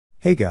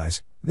Hey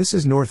guys, this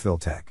is Northville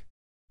Tech.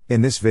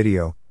 In this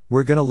video,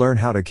 we're gonna learn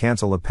how to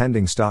cancel a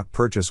pending stock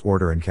purchase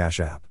order in Cash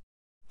App.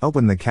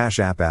 Open the Cash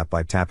App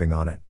by tapping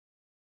on it.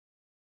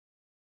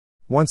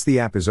 Once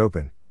the app is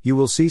open, you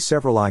will see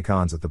several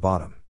icons at the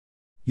bottom.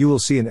 You will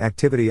see an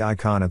activity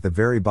icon at the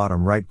very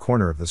bottom right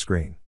corner of the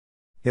screen.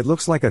 It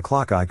looks like a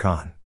clock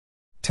icon.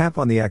 Tap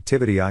on the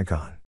activity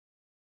icon.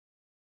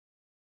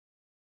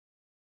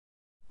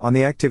 On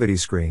the activity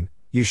screen,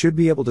 you should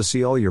be able to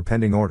see all your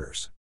pending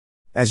orders.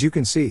 As you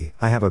can see,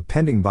 I have a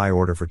pending buy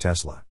order for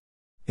Tesla.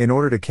 In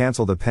order to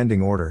cancel the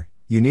pending order,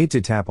 you need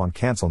to tap on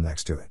Cancel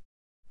next to it.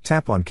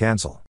 Tap on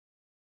Cancel.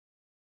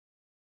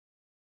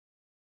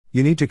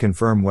 You need to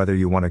confirm whether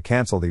you want to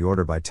cancel the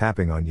order by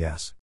tapping on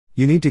Yes.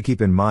 You need to keep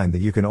in mind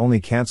that you can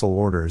only cancel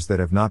orders that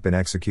have not been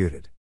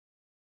executed.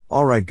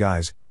 Alright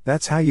guys,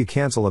 that's how you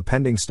cancel a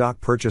pending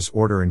stock purchase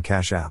order in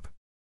Cash App.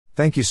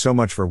 Thank you so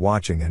much for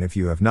watching, and if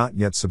you have not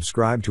yet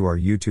subscribed to our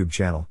YouTube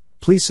channel,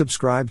 please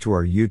subscribe to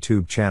our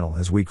YouTube channel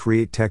as we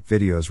create tech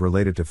videos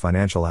related to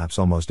financial apps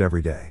almost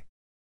every day.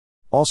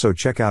 Also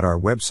check out our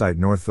website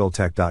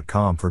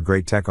northvilletech.com for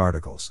great tech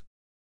articles.